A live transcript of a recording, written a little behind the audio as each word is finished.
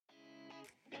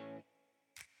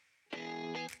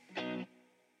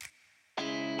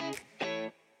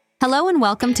Hello and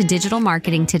welcome to Digital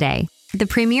Marketing Today, the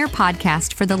premier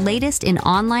podcast for the latest in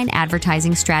online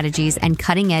advertising strategies and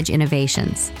cutting-edge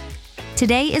innovations.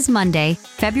 Today is Monday,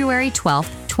 February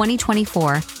 12th,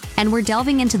 2024, and we're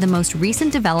delving into the most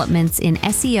recent developments in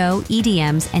SEO,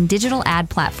 EDMs, and digital ad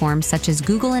platforms such as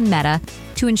Google and Meta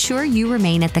to ensure you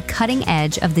remain at the cutting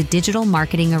edge of the digital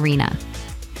marketing arena.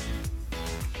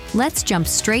 Let's jump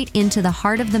straight into the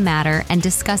heart of the matter and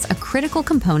discuss a critical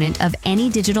component of any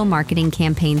digital marketing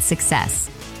campaign's success: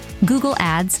 Google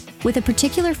Ads, with a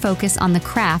particular focus on the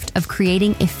craft of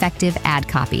creating effective ad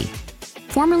copy.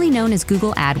 Formerly known as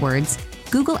Google AdWords,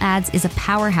 Google Ads is a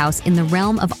powerhouse in the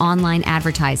realm of online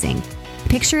advertising.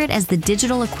 Picture it as the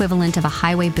digital equivalent of a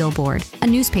highway billboard, a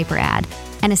newspaper ad,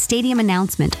 and a stadium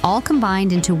announcement, all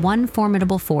combined into one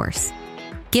formidable force.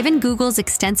 Given Google's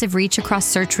extensive reach across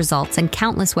search results and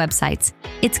countless websites,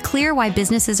 it's clear why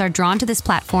businesses are drawn to this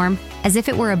platform as if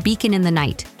it were a beacon in the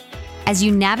night. As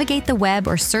you navigate the web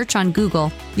or search on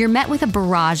Google, you're met with a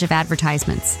barrage of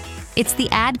advertisements. It's the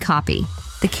ad copy,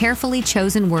 the carefully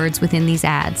chosen words within these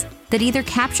ads, that either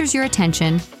captures your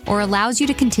attention or allows you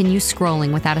to continue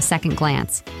scrolling without a second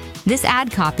glance. This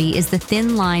ad copy is the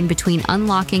thin line between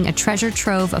unlocking a treasure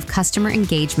trove of customer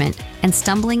engagement and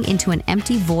stumbling into an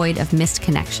empty void of missed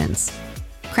connections.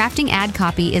 Crafting ad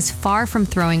copy is far from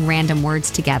throwing random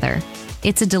words together.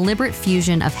 It's a deliberate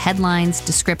fusion of headlines,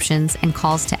 descriptions, and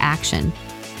calls to action.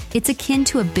 It's akin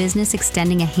to a business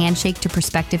extending a handshake to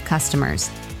prospective customers,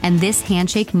 and this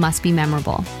handshake must be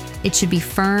memorable. It should be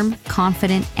firm,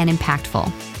 confident, and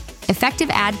impactful. Effective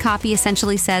ad copy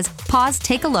essentially says, "Pause,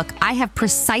 take a look, I have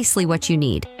precisely what you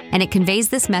need," and it conveys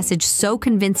this message so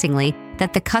convincingly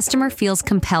that the customer feels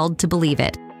compelled to believe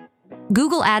it.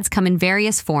 Google Ads come in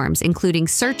various forms, including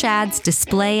search ads,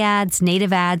 display ads,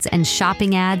 native ads, and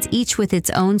shopping ads, each with its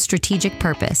own strategic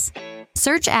purpose.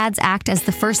 Search ads act as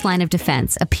the first line of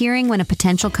defense, appearing when a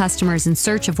potential customer is in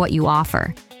search of what you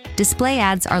offer. Display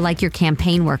ads are like your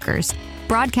campaign workers,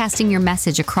 broadcasting your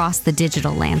message across the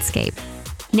digital landscape.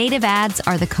 Native ads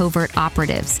are the covert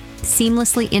operatives,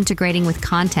 seamlessly integrating with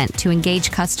content to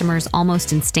engage customers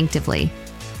almost instinctively.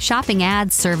 Shopping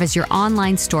ads serve as your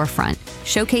online storefront,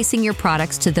 showcasing your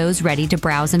products to those ready to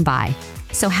browse and buy.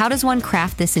 So how does one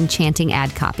craft this enchanting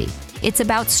ad copy? It's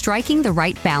about striking the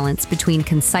right balance between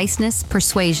conciseness,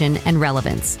 persuasion, and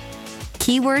relevance.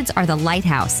 Keywords are the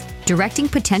lighthouse, directing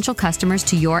potential customers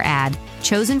to your ad,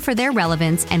 chosen for their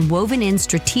relevance and woven in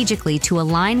strategically to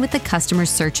align with the customer's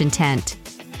search intent.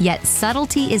 Yet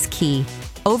subtlety is key.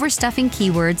 Overstuffing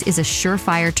keywords is a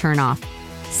surefire turnoff.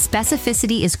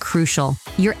 Specificity is crucial.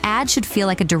 Your ad should feel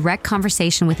like a direct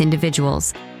conversation with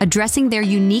individuals, addressing their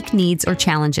unique needs or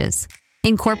challenges.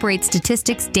 Incorporate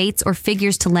statistics, dates, or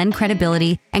figures to lend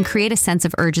credibility and create a sense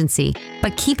of urgency,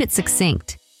 but keep it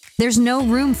succinct. There's no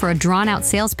room for a drawn-out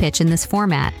sales pitch in this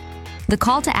format. The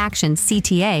call to action,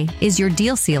 CTA, is your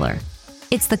deal sealer.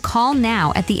 It's the call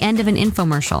now at the end of an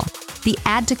infomercial, the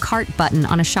add to cart button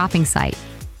on a shopping site.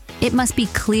 It must be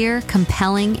clear,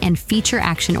 compelling, and feature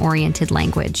action-oriented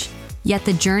language. Yet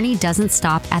the journey doesn't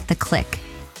stop at the click.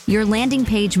 Your landing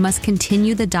page must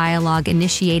continue the dialogue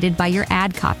initiated by your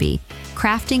ad copy,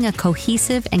 crafting a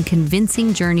cohesive and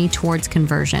convincing journey towards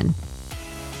conversion.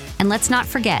 And let's not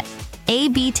forget,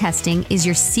 A/B testing is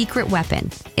your secret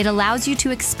weapon. It allows you to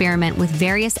experiment with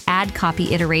various ad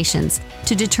copy iterations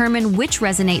to determine which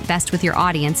resonate best with your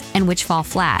audience and which fall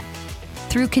flat.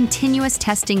 Through continuous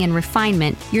testing and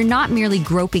refinement, you're not merely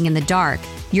groping in the dark,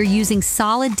 you're using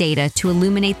solid data to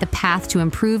illuminate the path to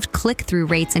improved click-through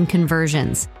rates and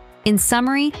conversions. In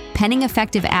summary, penning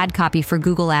effective ad copy for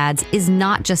Google Ads is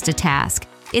not just a task.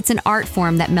 It's an art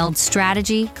form that melds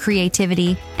strategy,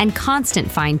 creativity, and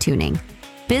constant fine-tuning.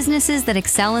 Businesses that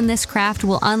excel in this craft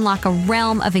will unlock a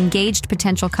realm of engaged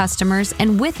potential customers,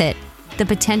 and with it, the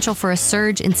potential for a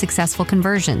surge in successful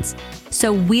conversions.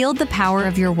 So wield the power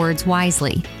of your words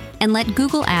wisely, and let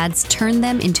Google Ads turn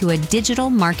them into a digital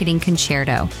marketing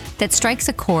concerto that strikes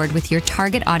a chord with your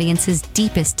target audience's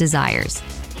deepest desires.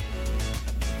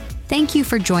 Thank you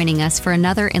for joining us for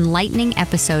another enlightening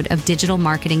episode of Digital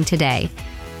Marketing Today.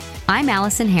 I'm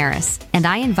Allison Harris, and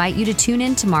I invite you to tune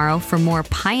in tomorrow for more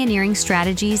pioneering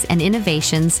strategies and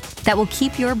innovations that will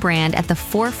keep your brand at the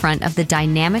forefront of the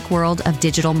dynamic world of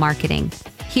digital marketing.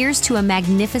 Here's to a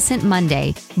magnificent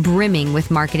Monday brimming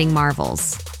with marketing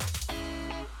marvels.